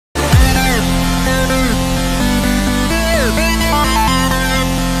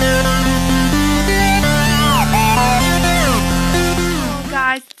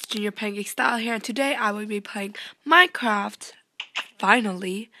Junior Pancake Style here, and today I will be playing Minecraft,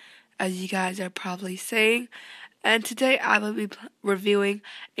 finally, as you guys are probably saying. And today I will be reviewing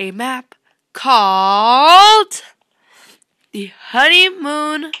a map called the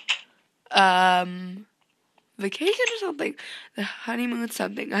Honeymoon, vacation or something. The Honeymoon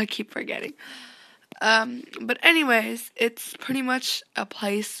something, I keep forgetting. But anyways, it's pretty much a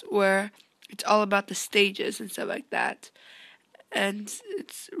place where it's all about the stages and stuff like that. And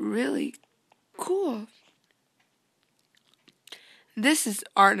it's really cool. This is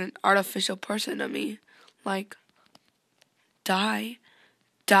an artificial person to me. Like, die,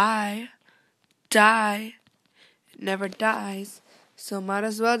 die, die. It never dies. So might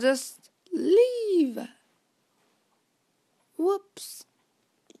as well just leave. Whoops.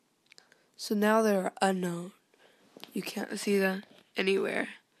 So now they're unknown. You can't see them anywhere.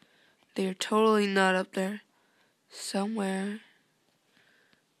 They're totally not up there. Somewhere.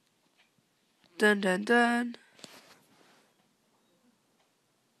 Dun dun dun.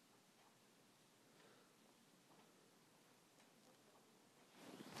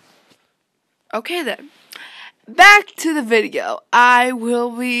 Okay then. Back to the video. I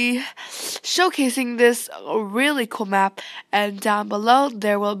will be showcasing this really cool map, and down below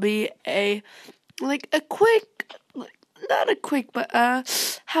there will be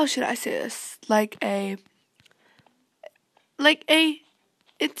how should I say this?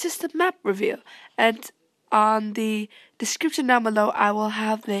 It's just a map review. And on the description down below, I will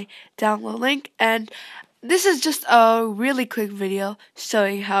have the download link. And this is just a really quick video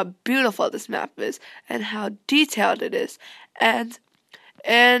showing how beautiful this map is and how detailed it is. And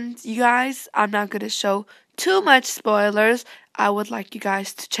you guys, I'm not going to show too much spoilers. I would like you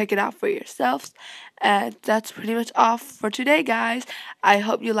guys to check it out for yourselves. And that's pretty much all for today, guys. I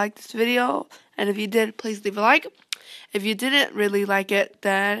hope you liked this video. And if you did, please leave a like. If you didn't really like it,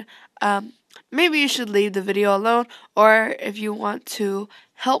 then maybe you should leave the video alone. Or if you want to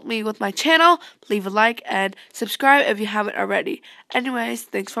help me with my channel, leave a like and subscribe if you haven't already. Anyways,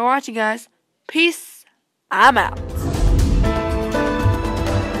 thanks for watching, guys. Peace. I'm out.